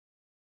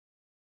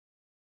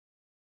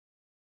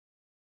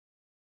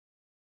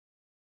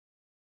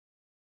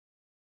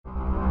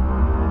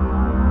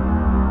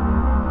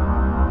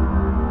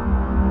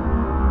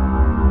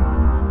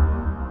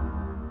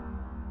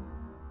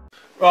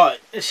Right,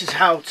 this is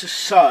how to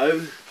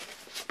sew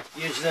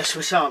using a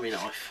Swiss Army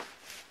knife.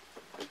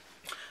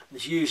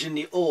 It's using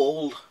the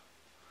awl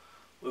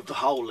with the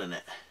hole in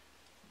it.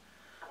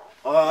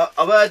 I've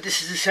heard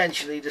this is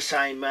essentially the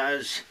same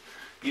as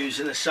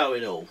using a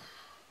sewing awl.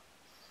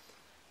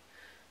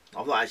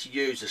 I've not actually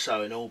used a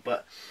sewing awl,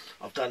 but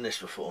I've done this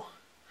before.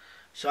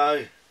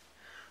 So,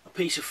 a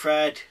piece of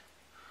thread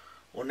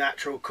or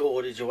natural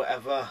cordage or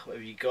whatever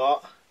you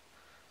got,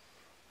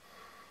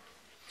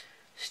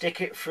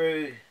 stick it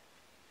through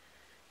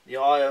the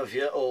eye of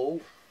your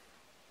awl,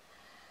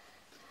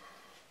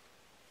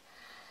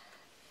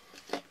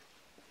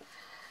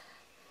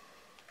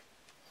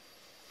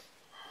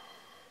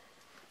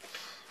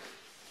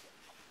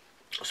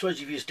 I suppose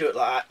if you just do it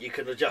like that, you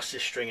can adjust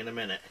this string in a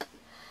minute.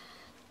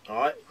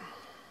 Alright.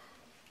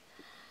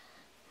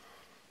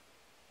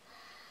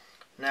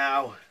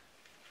 Now,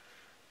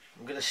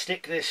 I'm going to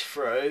stick this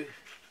through.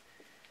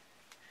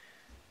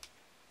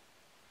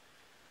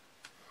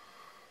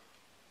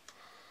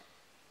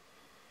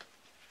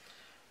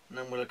 And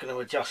then we're going to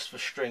adjust the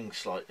string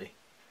slightly.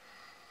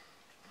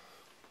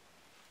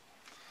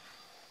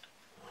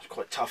 It's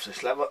quite tough,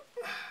 this lever.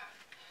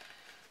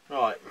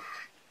 Right.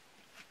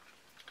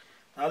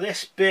 Now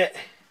this bit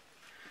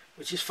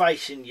which is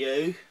facing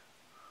you,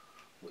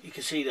 what you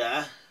can see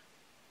there,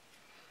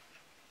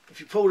 if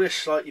you pull this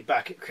slightly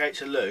back, it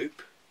creates a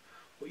loop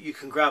what you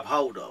can grab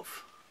hold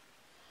of.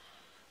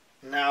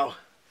 Now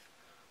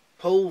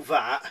pull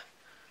that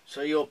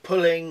so you're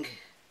pulling,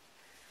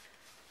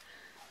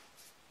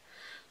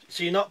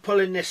 so you're not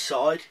pulling this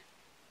side,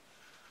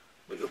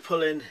 but you're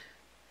pulling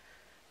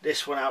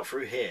this one out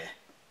through here.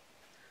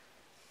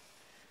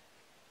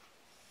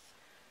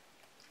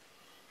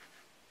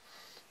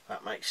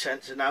 That makes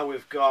sense. And now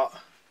we've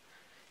got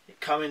it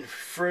coming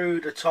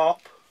through the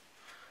top,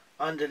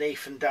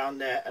 underneath and down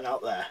there and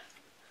out there.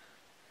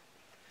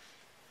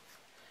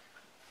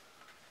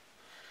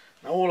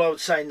 Now all I would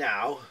say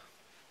now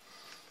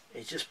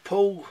is just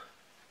pull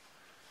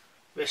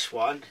this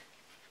one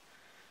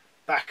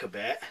back a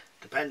bit,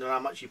 depending on how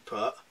much you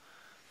put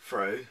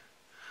through,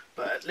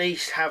 but at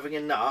least having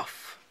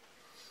enough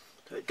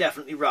so it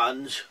definitely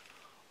runs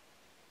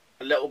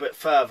a little bit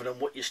further than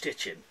what you're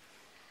stitching.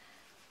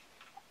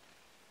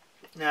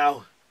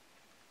 Now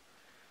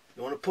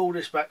you want to pull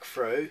this back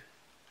through,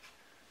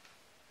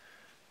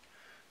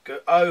 go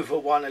over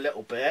one a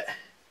little bit,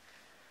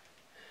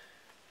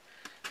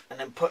 and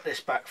then put this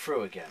back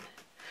through again.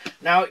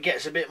 Now it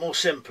gets a bit more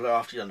simpler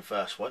after you've done the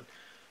first one.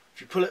 If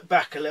you pull it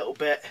back a little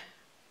bit,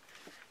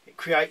 it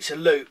creates a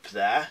loop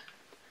there.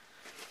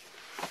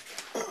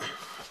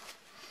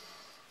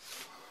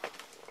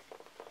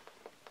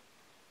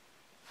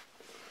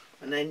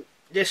 And then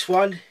this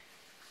one,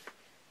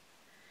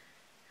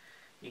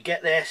 you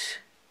get this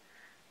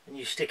and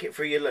you stick it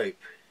through your loop.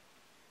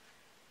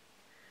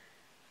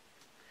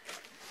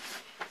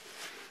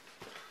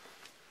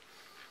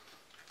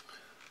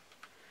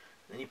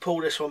 Then you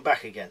pull this one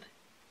back again.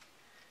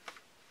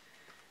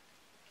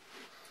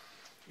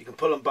 You can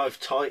pull them both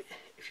tight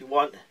if you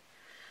want,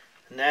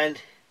 and then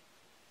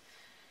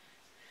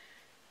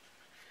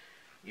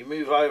you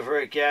move over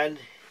again.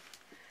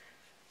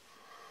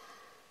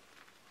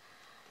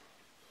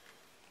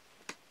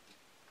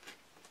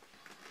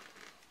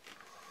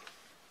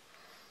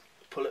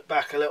 Pull it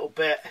back a little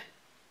bit.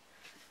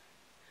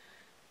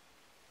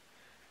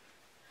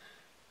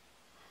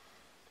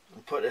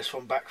 And put this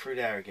one back through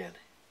there again.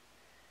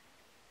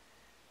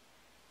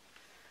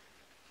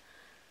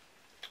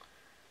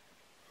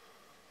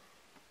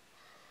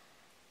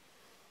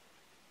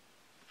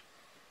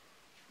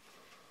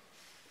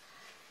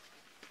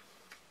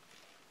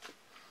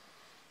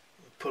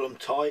 Pull them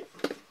tight.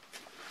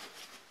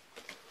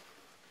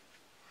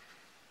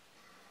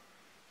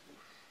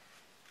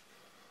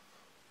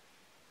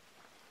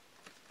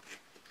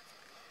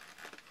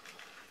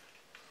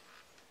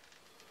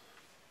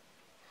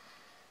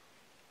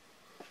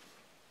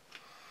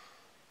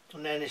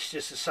 And then it's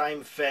just the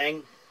same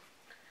thing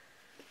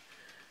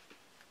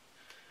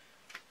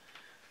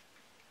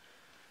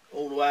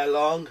all the way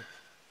along.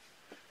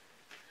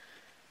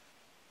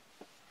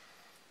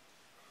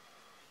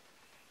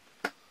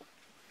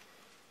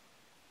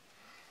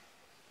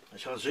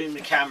 So I'll zoom the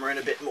camera in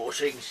a bit more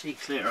so you can see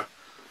clearer.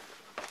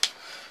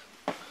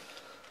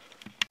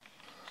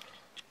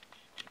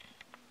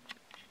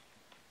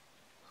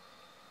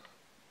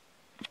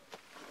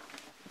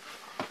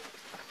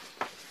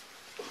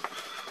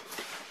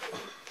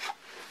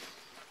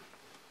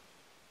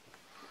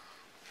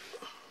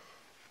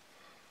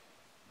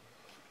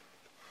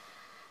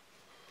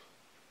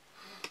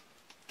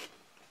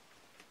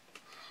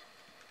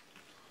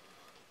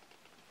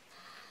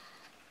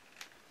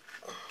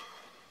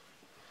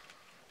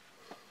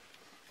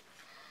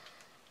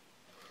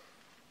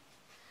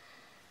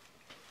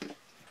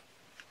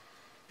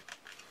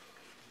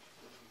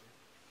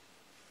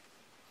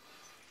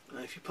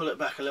 If you pull it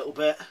back a little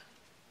bit,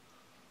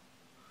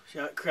 see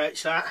how it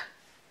creates that,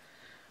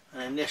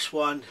 and then this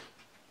one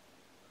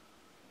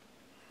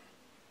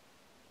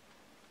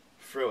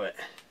through it.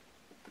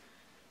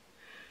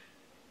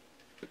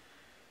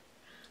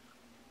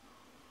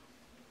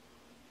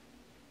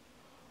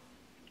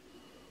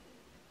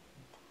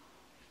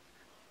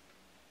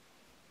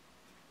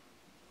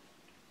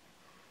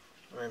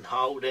 and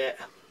hold it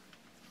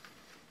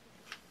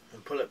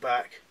and pull it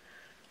back,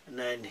 and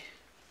then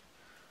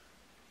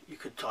you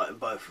could tighten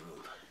both of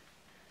them.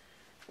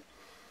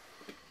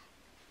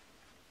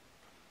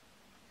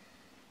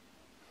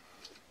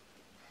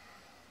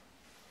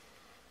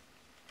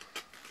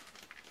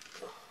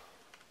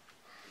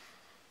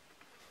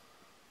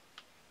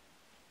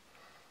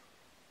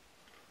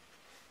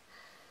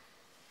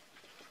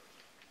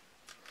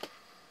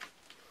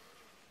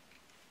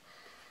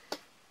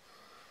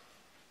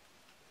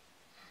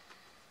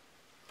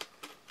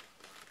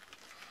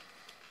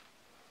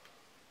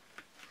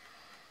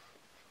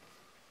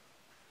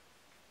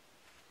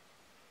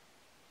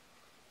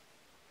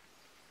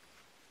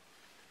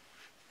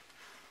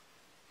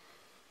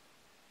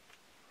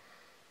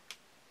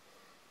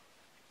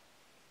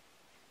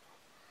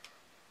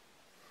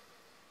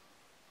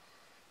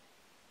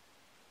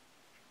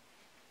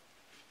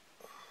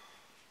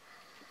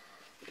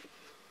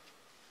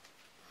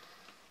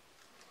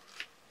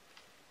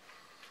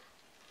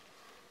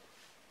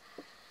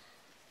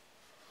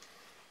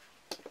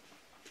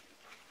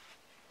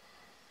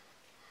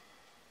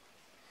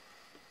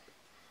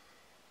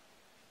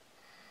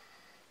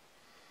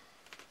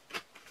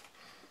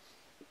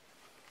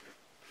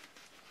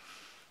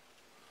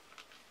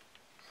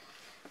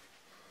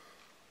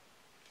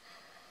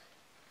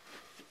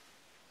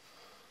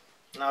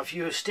 Now if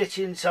you were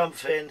stitching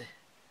something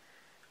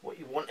what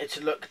you wanted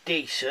to look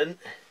decent,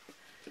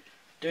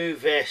 do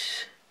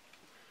this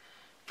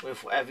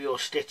with whatever you're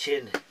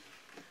stitching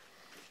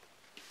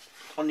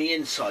on the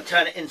inside.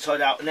 Turn it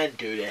inside out and then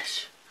do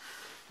this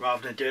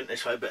rather than doing it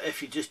this way. But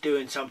if you're just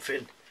doing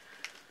something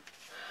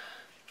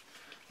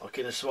like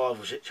in a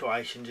survival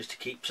situation just to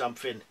keep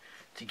something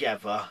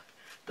together,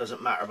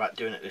 doesn't matter about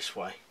doing it this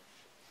way.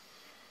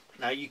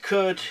 Now you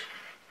could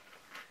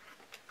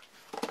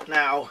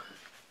now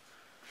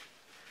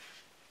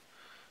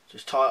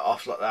just tie it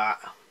off like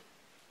that,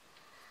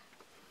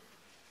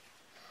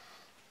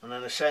 and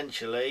then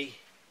essentially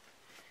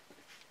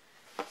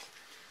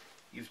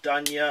you've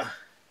done your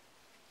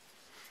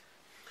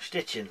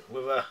stitching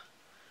with a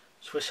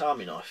Swiss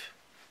Army knife.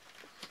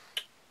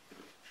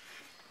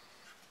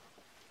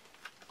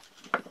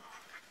 There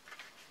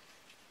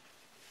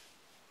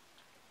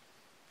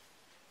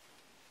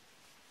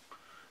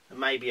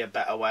may be a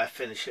better way of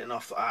finishing it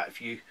off like that.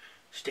 If you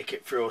stick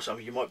it through or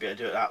something, you might be able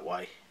to do it that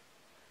way.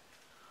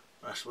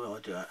 That's the way I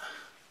do it.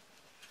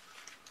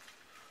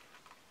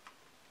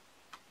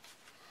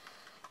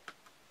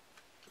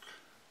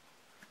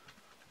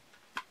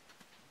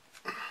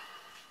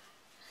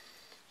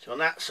 So on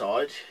that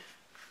side,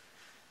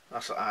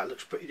 that's like that. It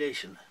looks pretty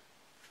decent.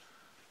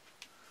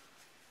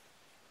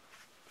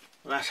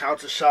 And that's how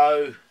to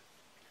sew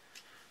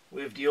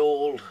with the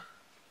awl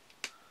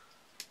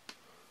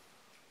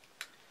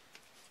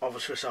of a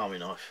Swiss Army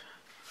knife.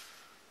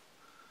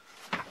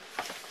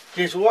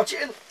 Cheers for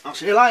watching. I'll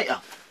see you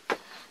later.